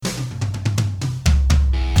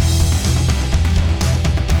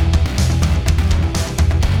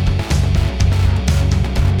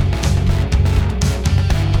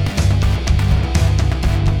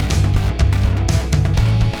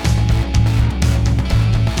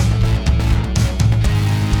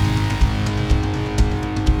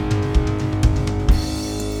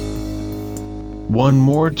One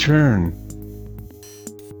more turn.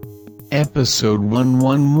 Episode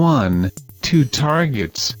 111, 2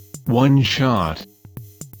 targets, 1 shot.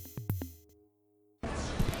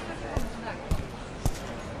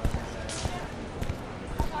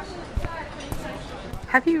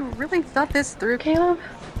 Have you really thought this through, Caleb?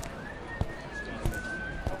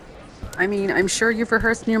 I mean, I'm sure you've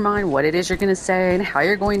rehearsed in your mind what it is you're going to say and how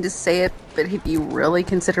you're going to say it, but have you really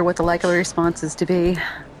considered what the likely response is to be?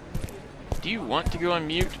 Do you want to go on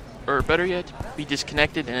mute? Or better yet, be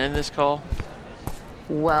disconnected and end this call?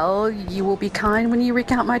 Well, you will be kind when you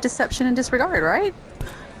recount my deception and disregard, right?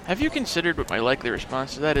 Have you considered what my likely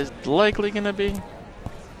response to that is likely going to be?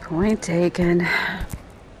 Point taken.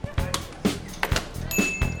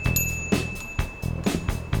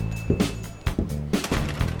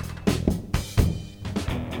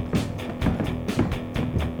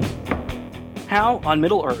 How on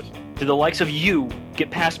Middle Earth did the likes of you get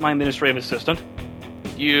past my administrative assistant?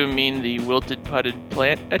 You mean the wilted potted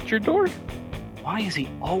plant at your door? Why is he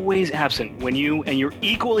always absent when you and your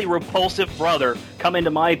equally repulsive brother come into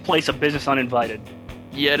my place of business uninvited?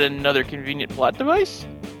 Yet another convenient plot device?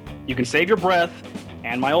 You can save your breath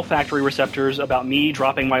and my olfactory receptors about me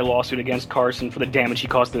dropping my lawsuit against Carson for the damage he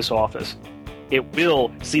caused this office. It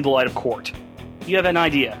will see the light of court. You have an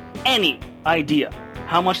idea, any idea,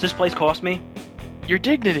 how much this place cost me? Your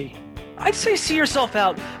dignity. I'd say see yourself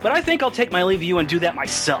out, but I think I'll take my leave of you and do that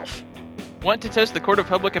myself. Want to test the court of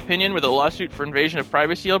public opinion with a lawsuit for invasion of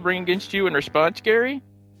privacy I'll bring against you in response, Gary?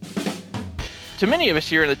 To many of us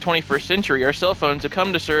here in the 21st century, our cell phones have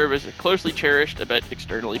come to serve as a closely cherished, but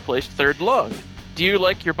externally placed third lung. Do you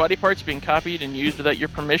like your body parts being copied and used without your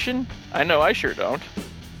permission? I know I sure don't.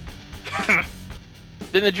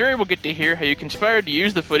 Then the jury will get to hear how you conspired to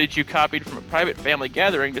use the footage you copied from a private family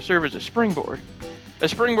gathering to serve as a springboard. A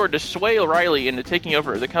springboard to sway Riley into taking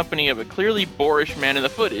over the company of a clearly boorish man in the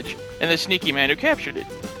footage and the sneaky man who captured it,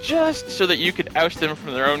 just so that you could oust them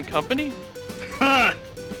from their own company?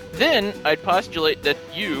 Then I'd postulate that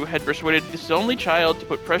you had persuaded this only child to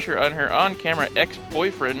put pressure on her on-camera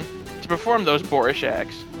ex-boyfriend to perform those boorish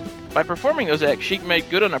acts. By performing those acts, she made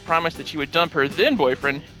good on a promise that she would dump her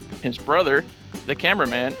then-boyfriend, his brother, the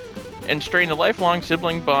cameraman, and strain a lifelong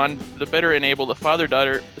sibling bond to better enable the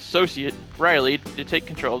father-daughter associate, Riley, to take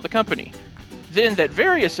control of the company. Then that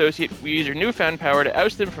very associate will use her newfound power to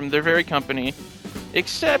oust them from their very company,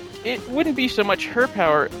 except it wouldn't be so much her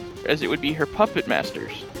power as it would be her puppet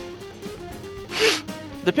master's.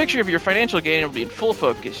 The picture of your financial gain will be in full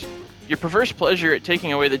focus. Your perverse pleasure at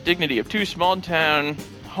taking away the dignity of two small-town,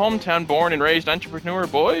 hometown-born and raised entrepreneur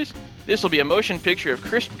boys? This will be a motion picture of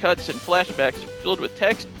crisp cuts and flashbacks filled with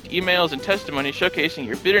text, emails, and testimony showcasing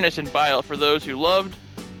your bitterness and bile for those who loved,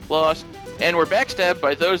 lost, and were backstabbed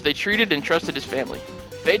by those they treated and trusted as family.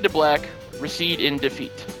 Fade to black, recede in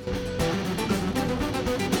defeat.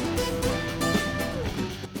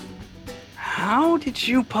 How did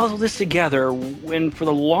you puzzle this together when, for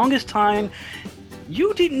the longest time,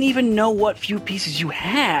 you didn't even know what few pieces you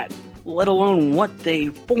had, let alone what they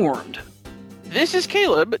formed? This is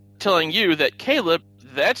Caleb telling you that Caleb,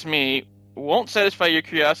 that's me, won't satisfy your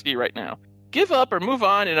curiosity right now. Give up or move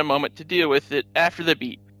on in a moment to deal with it after the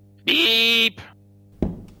beep. Beep!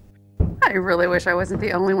 I really wish I wasn't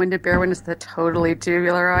the only one to bear witness to the totally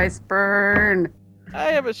tubular ice burn.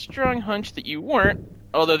 I have a strong hunch that you weren't,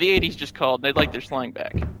 although the 80s just called and they'd like their slang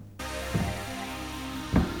back.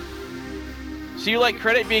 So you like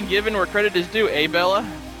credit being given where credit is due, eh, Bella?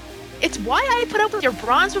 It's why I put up with your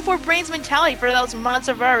bronze before brains mentality for those months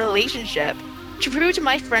of our relationship. To prove to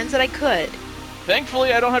my friends that I could.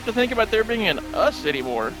 Thankfully, I don't have to think about there being an us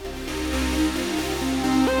anymore.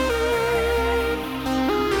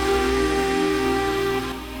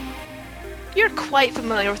 You're quite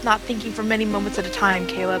familiar with not thinking for many moments at a time,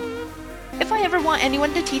 Caleb. If I ever want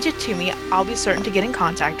anyone to teach it to me, I'll be certain to get in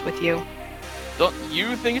contact with you. Don't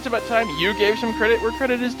you think it's about time you gave some credit where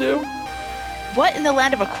credit is due? What in the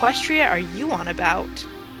land of Equestria are you on about?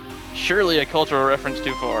 Surely a cultural reference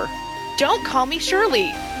too far. Don't call me Shirley!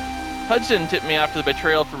 Hudson tipped me off to the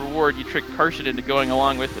betrayal for reward you tricked Carson into going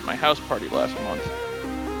along with at my house party last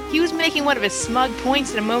month. He was making one of his smug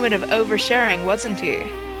points in a moment of oversharing, wasn't he?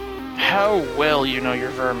 How well you know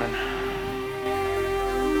your vermin.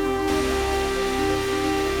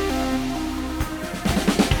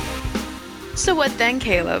 So what then,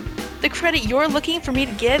 Caleb? The credit you're looking for me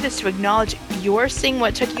to give is to acknowledge you're seeing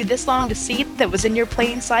what took you this long to see that was in your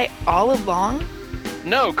plain sight all along?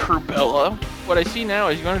 No, Crubella. What I see now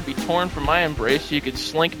is you're going to be torn from my embrace so you could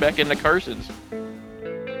slink back into Carson's.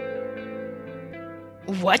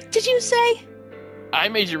 What did you say? I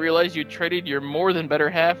made you realize you traded your more than better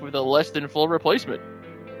half with a less than full replacement.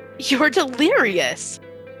 You're delirious.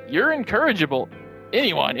 You're incorrigible.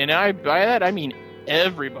 Anyone, and by that I mean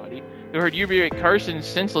everybody, who heard you berate Carson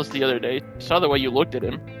senseless the other day saw the way you looked at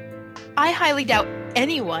him. I highly doubt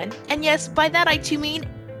anyone, and yes, by that I too mean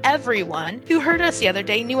everyone, who heard us the other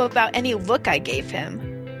day knew about any look I gave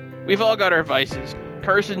him. We've all got our vices.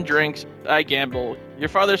 Carson drinks, I gamble, your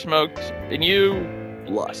father smokes, and you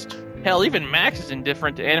lust. Hell, even Max is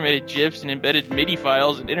indifferent to animated GIFs and embedded MIDI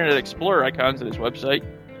files and Internet Explorer icons on his website.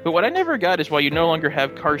 But what I never got is why you no longer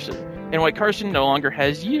have Carson, and why Carson no longer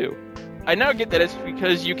has you. I now get that it's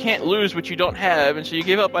because you can't lose what you don't have, and so you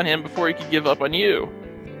give up on him before he can give up on you.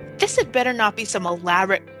 This had better not be some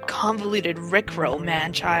elaborate, convoluted rickroll,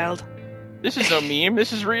 man-child. This is no meme,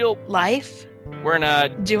 this is real Life? We're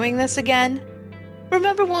not Doing this again?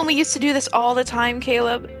 Remember when we used to do this all the time,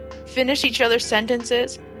 Caleb? Finish each other's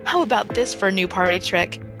sentences? How about this for a new party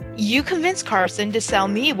trick? You convince Carson to sell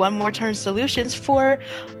me One More Turn solutions for,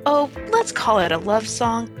 let's call it a love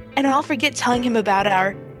song, and I'll forget telling him about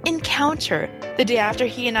our encounter the day after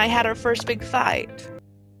he and I had our first big fight.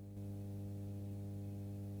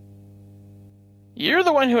 You're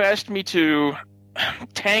the one who asked me to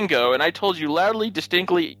tango, and I told you loudly,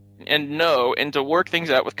 distinctly, and no, and to work things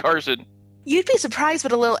out with Carson. You'd be surprised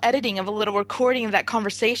what a little editing of a little recording of that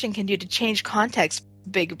conversation can do to change context,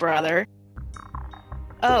 big brother.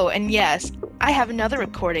 Oh, and yes, I have another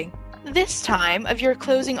recording, this time of your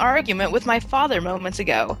closing argument with my father moments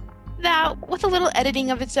ago. That, with a little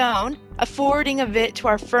editing of its own, a forwarding of it to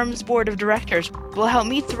our firm's board of directors will help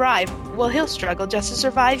me thrive while he'll struggle just to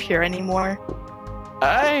survive here anymore.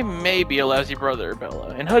 I may be a lousy brother,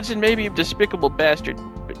 Bella, and Hudson may be a despicable bastard,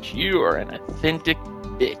 but you are an authentic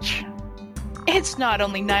bitch. It's not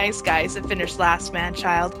only nice guys that finish last,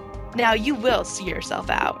 man-child. Now you will see yourself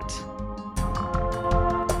out.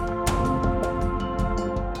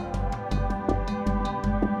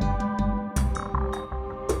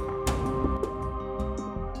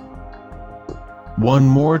 One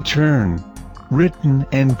More Turn. Written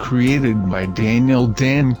and created by Daniel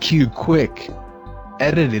Dan Q. Quick.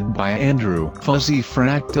 Edited by Andrew Fuzzy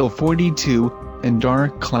Fractal 42 and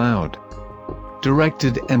Dark Cloud.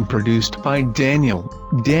 Directed and produced by Daniel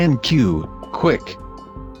Dan Q. Quick.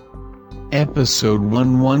 Episode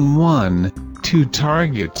 111, 2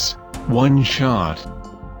 targets, 1 shot.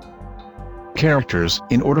 Characters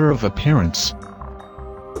in order of appearance.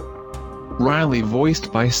 Riley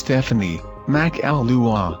voiced by Stephanie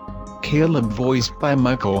McAlua. Caleb voiced by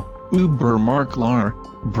Michael Uber Marklar.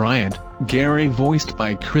 Bryant Gary voiced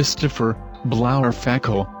by Christopher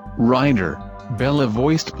Blauer-Fackel. Ryder Bella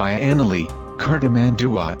voiced by Annalie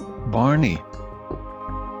Cartamandua. Barney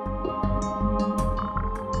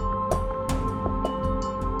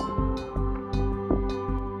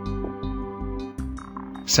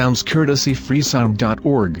sounds courtesy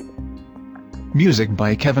freesound.org. Music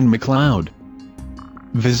by Kevin MacLeod.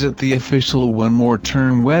 Visit the official One More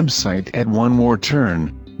Turn website at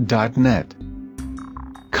onemoreturn.net.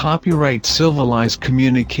 Copyright Civilized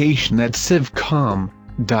Communication at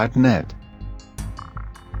civcom.net.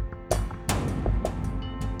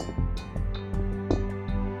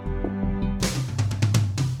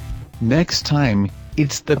 Next time,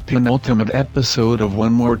 it's the penultimate episode of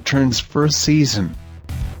One More Turn's first season.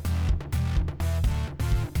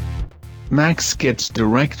 Max gets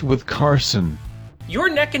direct with Carson. Your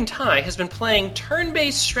Neck and Tie has been playing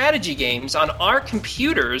turn-based strategy games on our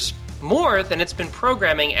computers more than it's been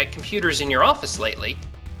programming at computers in your office lately.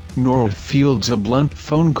 Nora fields a blunt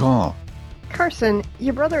phone call, Carson,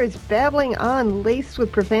 your brother is babbling on, laced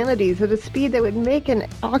with profanities at a speed that would make an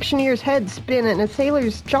auctioneer's head spin and a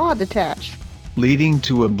sailor's jaw detach. leading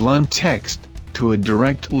to a blunt text to a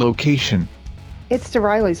direct location. It's to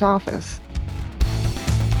Riley's office.